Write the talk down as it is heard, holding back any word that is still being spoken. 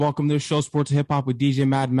Welcome to the show, Sports Hip Hop with DJ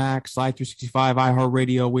Mad Max, Slide 365,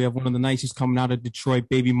 iHeartRadio. We have one of the nicest coming out of Detroit,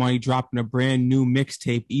 Baby Money, dropping a brand new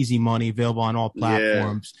mixtape, Easy Money, available on all Yeah.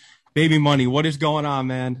 platforms. Baby Money, what is going on,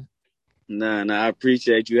 man? Nah, I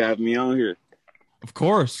appreciate you having me on here. Of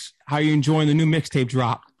course. How are you enjoying the new mixtape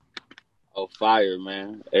drop? Oh, fire,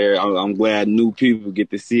 man. I'm glad new people get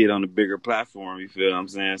to see it on a bigger platform, you feel what I'm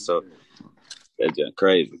saying? So, that's just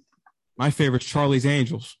crazy. My favorite's Charlie's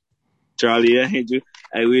Angels. Charlie Angel,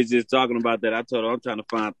 hey, we was just talking about that. I told her I'm trying to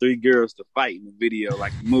find 3 girls to fight in the video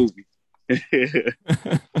like a movie.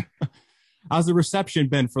 How's the reception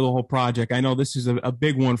been for the whole project? I know this is a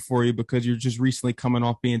big one for you because you're just recently coming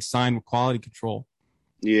off being signed with Quality Control.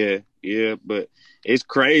 Yeah, but it's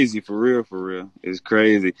crazy for real. It's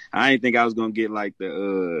crazy. I didn't think I was gonna get like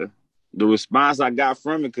the response I got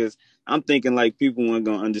from it because I'm thinking like people weren't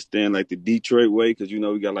gonna understand like the Detroit way because you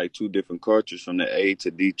know we got like 2 different cultures from the A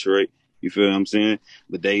to Detroit. You feel what I'm saying?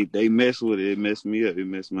 But they mess with it. It messed me up. It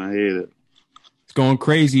messed my head up. It's going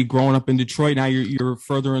crazy growing up in Detroit. Now you're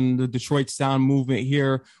furthering the Detroit sound movement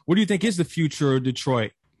here. What do you think is the future of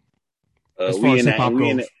Detroit as far as hip hop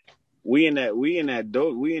goes? We in that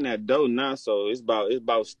dough now. So it's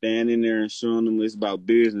about standing there and showing them it's about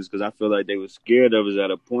business because I feel like they were scared of us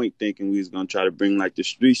at a point, thinking we was gonna try to bring like the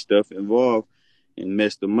street stuff involved and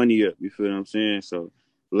mess the money up. You feel what I'm saying? So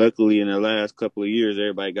luckily, in the last couple of years,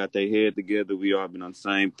 everybody got their head together. We all been on the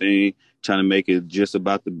same thing, trying to make it just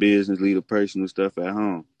about the business, leave the personal stuff at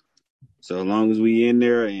home. So as long as we in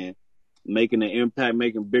there and making an impact,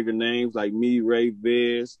 making bigger names like me, Ray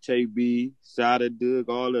Vez, Che B, Sada Doug,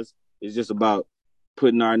 all us. It's just about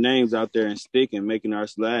putting our names out there and sticking, making our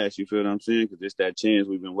slash. You feel what I'm saying? Because it's that chance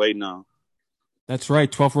we've been waiting on. That's right.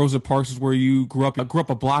 12 Rosa Parks is where you grew up. I grew up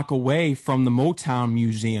a block away from the Motown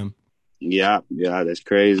Museum. Yeah, that's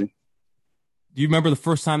crazy. Do you remember the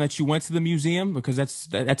first time that you went to the museum? Because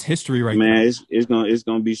that's history right Man, there. it's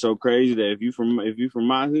gonna be so crazy that if you from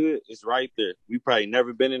my hood, it's right there. We probably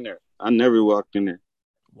never been in there. I never walked in there.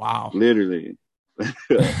 Wow. Literally.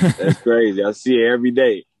 That's crazy. I see it every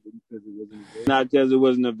day. Not because it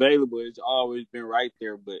wasn't available. It's always been right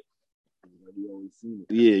there, but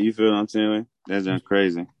yeah, you feel what I'm saying? That's just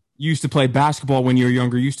crazy. You used to play basketball when you were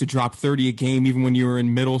younger. You used to drop 30 a game even when you were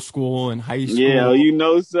in middle school and high school. Yeah, you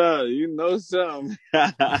know something. You know something.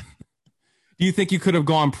 Do you think you could have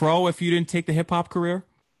gone pro if you didn't take the hip hop career?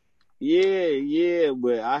 Yeah,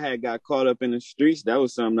 but I had got caught up in the streets. That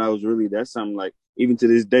was something that's something like even to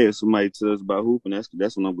this day, if somebody tells us about hooping,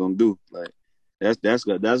 that's what I'm gonna do. Like that's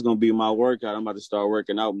gonna be my workout. I'm about to start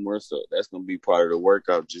working out more, so that's gonna be part of the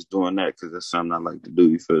workout. Just doing that because that's something I like to do.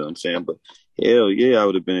 You feel what I'm saying? But hell yeah, I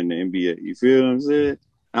would have been in the NBA. You feel what I'm saying?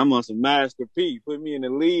 I'm on some Master P. Put me in the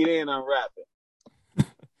lead and I'm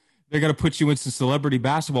rapping. They're gonna put you in some celebrity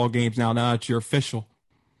basketball games now that you're official.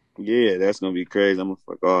 Yeah, that's gonna be crazy. I'm gonna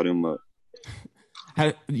fuck all them up.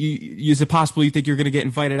 Is it possible you think you're gonna get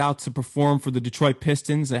invited out to perform for the Detroit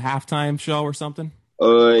Pistons at halftime show or something?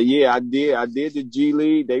 Yeah, I did. I did the G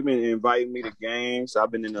League. They've been inviting me to games. I've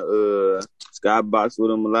been in the skybox with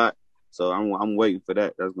them a lot. So I'm waiting for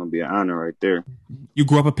that. That's gonna be an honor right there. You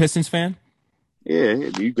grew up a Pistons fan? Yeah,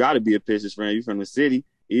 you got to be a Pistons fan. You from the city.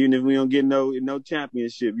 Even if we don't get no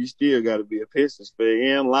championship, you still got to be a Pistons fan.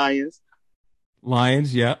 And Lions.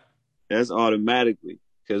 Lions, yeah. That's automatically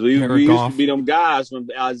because we used to be them guys from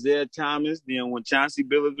Isaiah Thomas. Then when Chauncey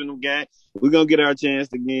Billups in them game, we're gonna get our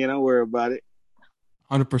chance again. Don't worry about it.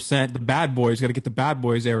 100%. The bad boys got to get the bad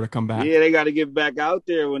boys there to come back. Yeah, they got to get back out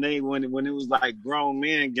there when it was like grown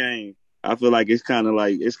man game. I feel like it's kind of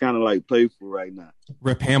like playful right now.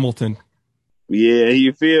 Rip Hamilton. Yeah,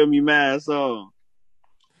 you feel me, man? So,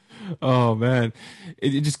 oh man,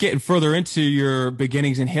 just getting further into your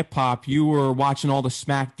beginnings in hip hop, you were watching all the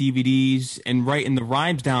Smack DVDs and writing the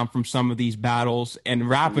rhymes down from some of these battles and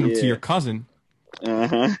rapping them to your cousin.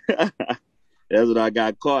 That's what I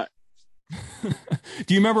got caught.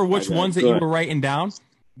 Do you remember which ones that you were writing down?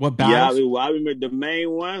 What battles? Yeah, I remember the main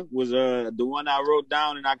one was the one I wrote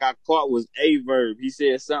down and I got caught was Averb. He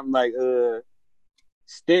said something like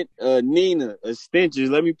Nina, stenches,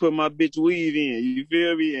 let me put my bitch weave in. You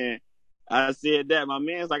feel me? And I said that. My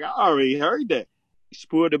man's like, I already heard that. She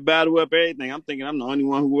pulled the battle up, everything. I'm thinking I'm the only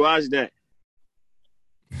one who watched that.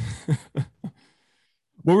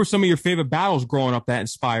 What were some of your favorite battles growing up that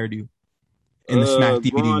inspired you in the Smack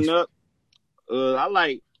DVDs? Growing up,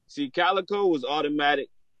 Calico was automatic.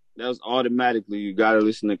 That was automatically, you gotta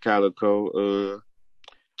listen to Calico.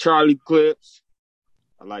 Charlie Clips.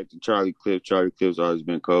 I like the Charlie Clips. Charlie Clips always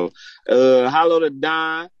been cold. Hollow the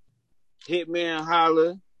Don. Hitman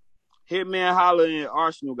Holla. Hitman Holla and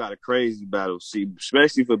Arsenal got a crazy battle. See,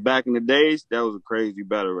 especially for back in the days, that was a crazy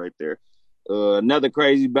battle right there. Another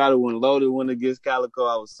crazy battle when Loaded went against Calico.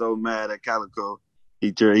 I was so mad at Calico.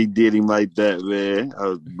 He did him like that, man. I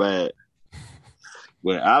was bad.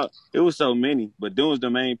 It was so many. But those was the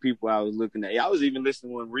main people I was looking at. I was even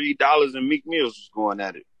listening when Reed Dollars and Meek Mills was going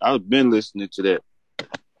at it. I was been listening to that.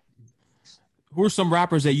 Who are some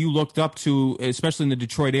rappers that you looked up to, especially in the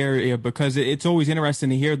Detroit area? Because it's always interesting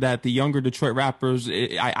to hear that the younger Detroit rappers,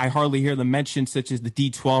 I hardly hear them mentioned, such as the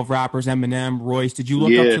D12 rappers, Eminem, Royce. Did you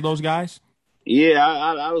look up Yeah. to those guys? Yeah,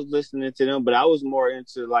 I was listening to them, but I was more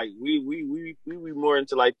into like we more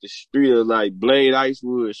into like the street of like Blade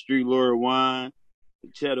Icewood, Street Lord Wine,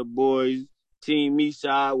 the Cheddar Boys, Team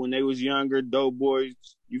Eastside when they was younger, Dope Boys.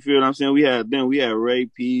 You feel what I'm saying? We had them. We had Ray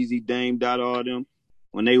Peasy, Dame Dot, all them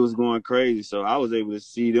when they was going crazy. So I was able to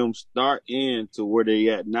see them start into where they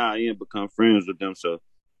at now and become friends with them. So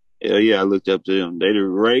yeah, I looked up to them. They the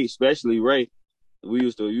Ray, especially Ray. We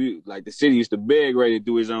used to like the city used to beg Ray to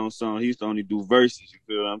do his own song. He used to only do verses. You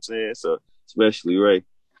feel what I'm saying? So especially Ray.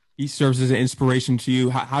 He serves as an inspiration to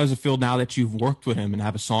you. How does it feel now that you've worked with him and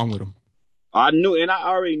have a song with him? I knew, and I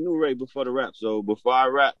already knew Ray before the rap. So before I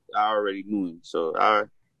rap, I already knew him. So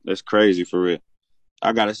that's crazy for real.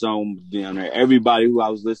 I got a song down there. Everybody who I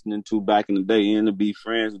was listening to back in the day, and to be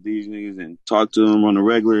friends with these niggas and talk to them on the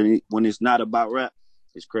regular when it's not about rap,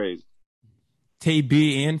 it's crazy. Tay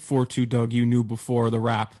B and 42 Doug, you knew before the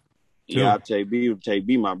rap. Too. Yeah, Tay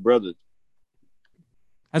B, my brother.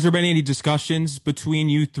 Has there been any discussions between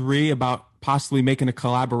you three about possibly making a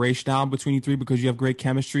collaboration album between you three because you have great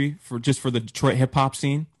chemistry for the Detroit hip hop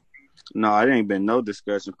scene? No, it ain't been no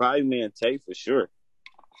discussion. Probably me and Tay for sure.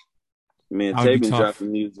 Me and Tay been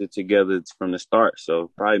dropping music together from the start, so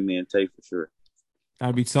probably me and Tay for sure.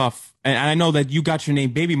 That'd be tough. And I know that you got your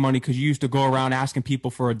name Baby Money because you used to go around asking people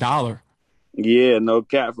for $1. Yeah, no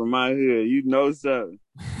cap from my hood. You know something.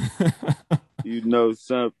 You know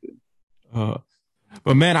something.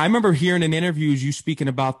 But man, I remember hearing in interviews you speaking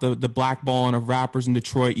about the blackballing of rappers in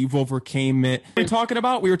Detroit. You've overcame it. We were talking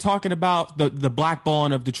about the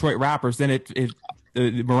blackballing of Detroit rappers. Then it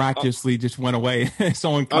miraculously just went away.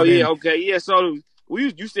 Someone cut in. Okay, yeah. So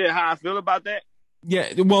you said how I feel about that.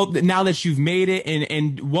 Yeah, well, now that you've made it,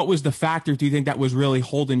 and what was the factor do you think that was really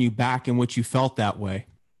holding you back in which you felt that way?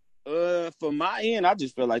 For my end, I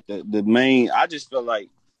just felt like the main. I just felt like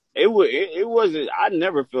it wasn't. I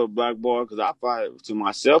never felt blackballed because I find to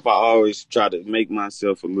myself. I always try to make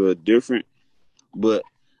myself a little different, but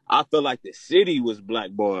I felt like the city was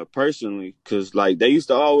blackballed personally because like they used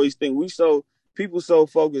to always think people so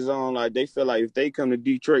focused on like they feel like if they come to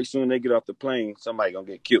Detroit soon they get off the plane somebody gonna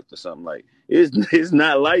get killed or something. Like it's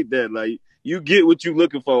not like that. Like you get what you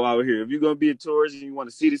looking for out here. If you're gonna be a tourist and you want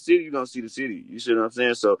to see the city, you're gonna see the city. You see what I'm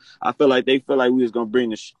saying? So I feel like they feel like we was gonna bring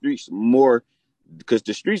the streets more because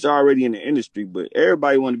the streets are already in the industry, but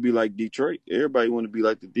everybody want to be like Detroit. Everybody want to be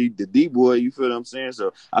like the D boy. You feel what I'm saying?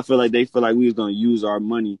 So I feel like they feel like we was gonna use our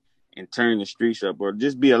money and turn the streets up or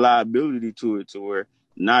just be a liability to it to where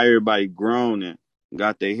not everybody grown and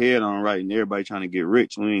got their head on right and everybody trying to get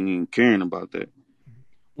rich. We ain't even caring about that.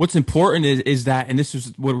 What's important is that, and this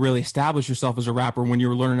is what really established yourself as a rapper when you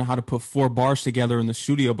were learning how to put 4 bars together in the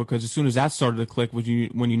studio. Because as soon as that started to click, when you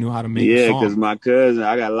knew how to make a song. Yeah, because my cousin,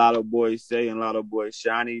 I got a lot of boys Say and a lot of boys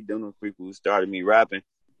Shiny. Them the people who started me rapping.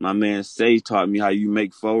 My man Say taught me how you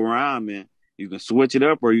make 4 rhyme, man. You can switch it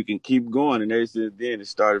up or you can keep going, and ever since then it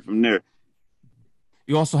started from there.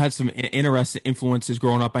 You also had some interesting influences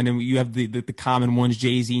growing up. I know you have the common ones,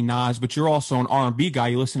 Jay-Z, Nas, but you're also an R&B guy.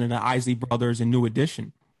 You listen to the Isley Brothers and New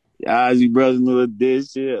Edition. Isley Brothers, New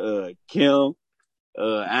Edition, Kim,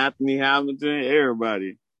 Anthony Hamilton,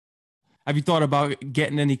 everybody. Have you thought about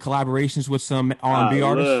getting any collaborations with some R&B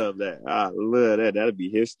artists? I love that. That'd be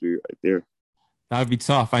history right there. That'd be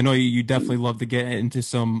tough. I know you definitely love to get into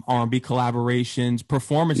some R&B collaborations,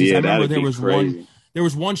 performances. Yeah, I remember crazy. There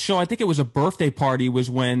was one show, I think it was a birthday party, was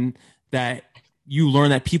when that you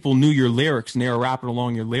learned that people knew your lyrics and they were rapping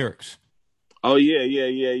along your lyrics. Oh yeah.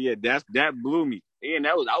 That blew me. And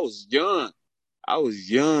I was young. I was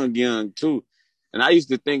young too. And I used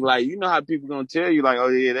to think like, you know how people gonna tell you like, oh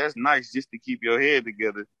yeah, that's nice just to keep your head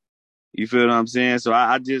together. You feel what I'm saying? So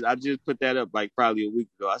I just put that up like probably a week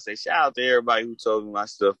ago. I say shout out to everybody who told me my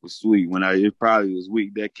stuff was sweet when it probably was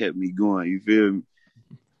weak. That kept me going. You feel me?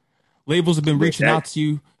 Labels have been reaching out to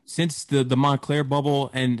you since the Montclair bubble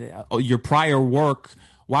and your prior work.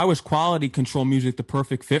 Why was Quality Control Music the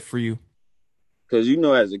perfect fit for you? Because, you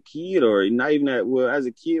know, as a kid or not even that, well, as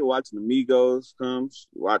a kid, watching the Migos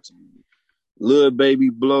watching Lil Baby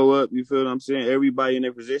blow up, you feel what I'm saying? Everybody in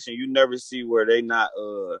their position, you never see where they not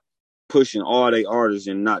pushing all they artists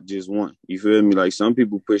and not just one. You feel me? Like some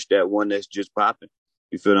people push that one that's just popping.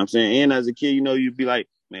 You feel what I'm saying? And as a kid, you know, you'd be like,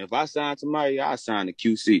 man, if I sign to somebody, I sign to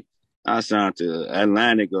QC. I sign to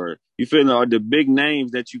Atlantic, or you feel me? Or the big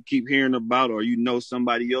names that you keep hearing about, or you know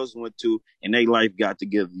somebody else went to and they life got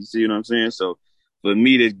together. You see what I'm saying? So for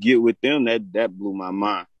me to get with them, that blew my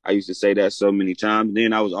mind. I used to say that so many times.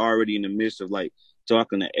 Then I was already in the midst of like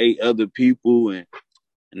talking to 8 other people, and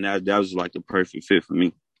that was like the perfect fit for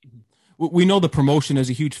me. We know the promotion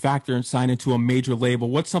is a huge factor in signing to a major label.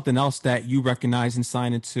 What's something else that you recognize in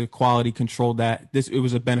signing to Quality Control that it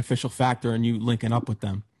was a beneficial factor in you linking up with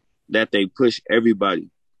them? That they push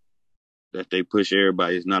everybody. That they push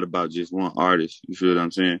everybody. It's not about just one artist. You feel what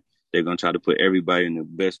I'm saying? They're gonna try to put everybody in the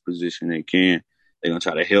best position they can. They're gonna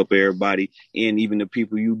try to help everybody, and even the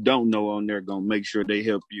people you don't know on there gonna make sure they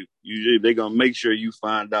help you. They're gonna make sure you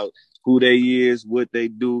find out who they is, what they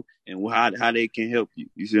do, and how they can help you.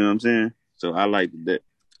 You see what I'm saying? So I like that.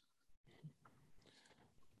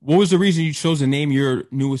 What was the reason you chose to name your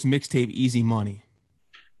newest mixtape Easy Money?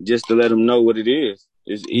 Just to let them know what it is.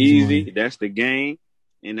 It's easy. Money. That's the game.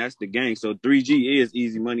 And that's the gang. So 3G is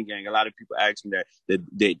Easy Money Gang. A lot of people ask me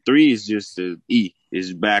that 3 is just the E.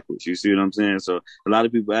 It's backwards. You see what I'm saying? So a lot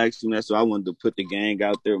of people ask me that. So I wanted to put the gang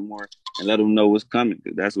out there more and let them know what's coming.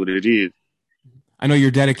 Because that's what it is. I know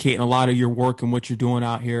you're dedicating a lot of your work and what you're doing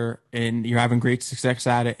out here, and you're having great success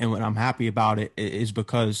at it. And what I'm happy about it is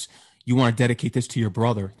because you want to dedicate this to your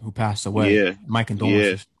brother who passed away. Yeah. My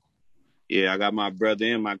condolences. Yeah, I got my brother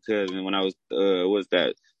and my cousin when I was,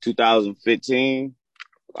 2015.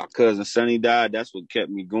 My cousin Sonny died. That's what kept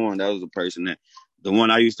me going. That was the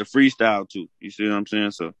one I used to freestyle to. You see what I'm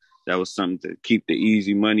saying? So that was something to keep the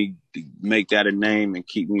Easy Money, to make that a name and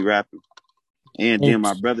keep me rapping. And then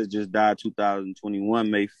my brother just died 2021,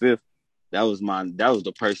 May 5th. That was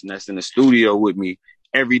the person that's in the studio with me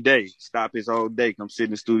every day. Stop his whole day, come sit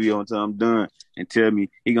in the studio until I'm done and tell me.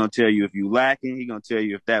 He gonna tell you if you lacking. He gonna tell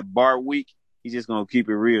you if that bar weak. He's just gonna keep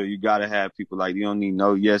it real. You gotta have people like, you don't need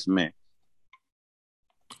no yes man.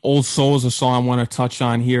 Old Soul is a song I want to touch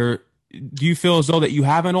on here. Do you feel as though that you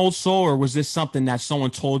have an old soul, or was this something that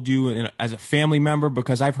someone told you as a family member?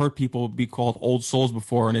 Because I've heard people be called old souls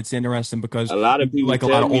before, and it's interesting because a lot of people like a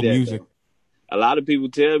lot of old music. A lot of people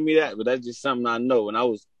tell me that, but that's just something I know. When I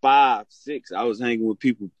was 5, 6, I was hanging with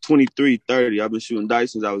people 23, 30. I've been shooting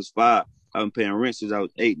dice since I was 5. I've been paying rent since I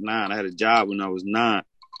was 8, 9. I had a job when I was 9.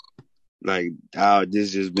 Like,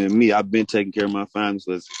 this just been me. I've been taking care of my family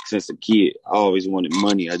since a kid. I always wanted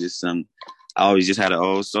money. I always just had an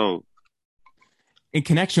old soul. In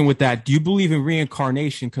connection with that, do you believe in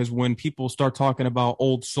reincarnation? Because when people start talking about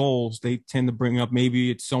old souls, they tend to bring up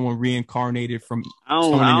maybe it's someone reincarnated from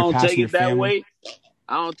someone in your past. I don't take it that way.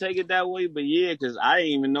 I don't take it that way, but yeah, because I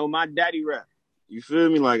didn't even know my daddy rap. You feel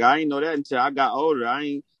me? Like, I didn't know that until I got older.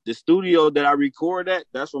 The studio that I record at,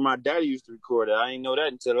 that's where my daddy used to record at. I didn't know that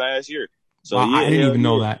until last year. So wow, yeah, I didn't even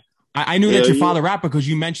know that. I knew that your father rapped because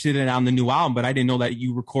you mentioned it on the new album, but I didn't know that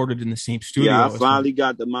you recorded in the same studio. Yeah, I finally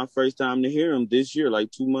got my first time to hear him this year, like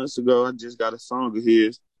 2 months ago. I just got a song of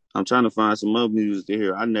his. I'm trying to find some other music to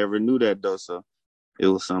hear. I never knew that though, so it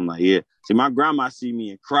was something like, yeah. See, my grandma see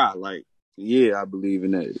me and cry, like, yeah, I believe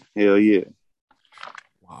in that. Hell yeah.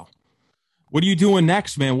 Wow. What are you doing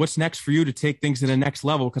next, man? What's next for you to take things to the next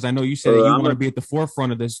level? Because I know you said that you want to be at the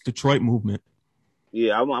forefront of this Detroit movement.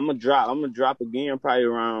 Yeah, I'm gonna drop again probably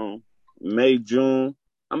around May, June.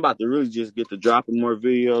 I'm about to really just get to dropping more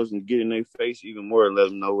videos and get in their face even more and let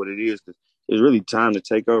them know what it is. Because it's really time to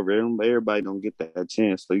take over. Everybody don't get that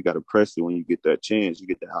chance, so you got to press it when you get that chance. You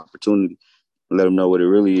get that opportunity and let them know what it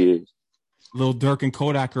really is. Lil Durk and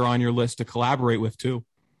Kodak are on your list to collaborate with too.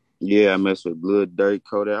 Yeah, I mess with Lil Durk,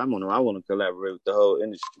 Kodak. I want to collaborate with the whole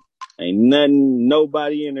industry. Ain't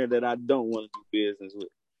nobody in there that I don't want to do business with.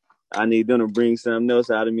 I need them to bring something else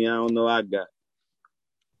out of me I don't know I got.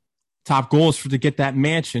 Top goal is to get that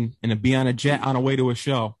mansion and to be on a jet on a way to a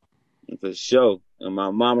show. For sure. And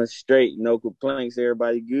my mama's straight, no complaints,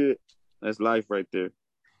 everybody good. That's life right there.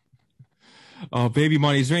 Baby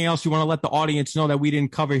Money, is there anything else you want to let the audience know that we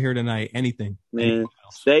didn't cover here tonight? Anything? Man,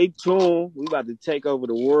 stay tuned. We about to take over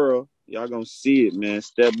the world. Y'all gonna see it, man,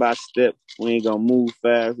 step by step. We ain't gonna move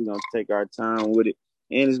fast. We're gonna take our time with it.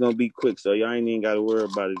 And it's going to be quick, so y'all ain't even got to worry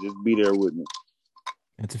about it. Just be there with me.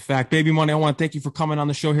 That's a fact. Baby Money, I want to thank you for coming on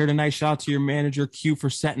the show here tonight. Shout out to your manager, Q, for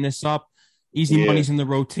setting this up. Easy Money's in the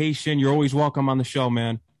rotation. You're always welcome on the show,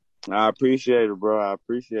 man. I appreciate it, bro. I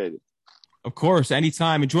appreciate it. Of course,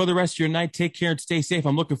 anytime. Enjoy the rest of your night. Take care and stay safe.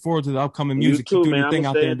 I'm looking forward to the upcoming music. You too, man. I'm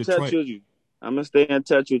going to stay in touch with you. I'm going to stay in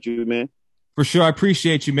touch with you, man. For sure. I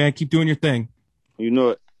appreciate you, man. Keep doing your thing. You know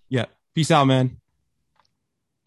it. Yeah. Peace out, man.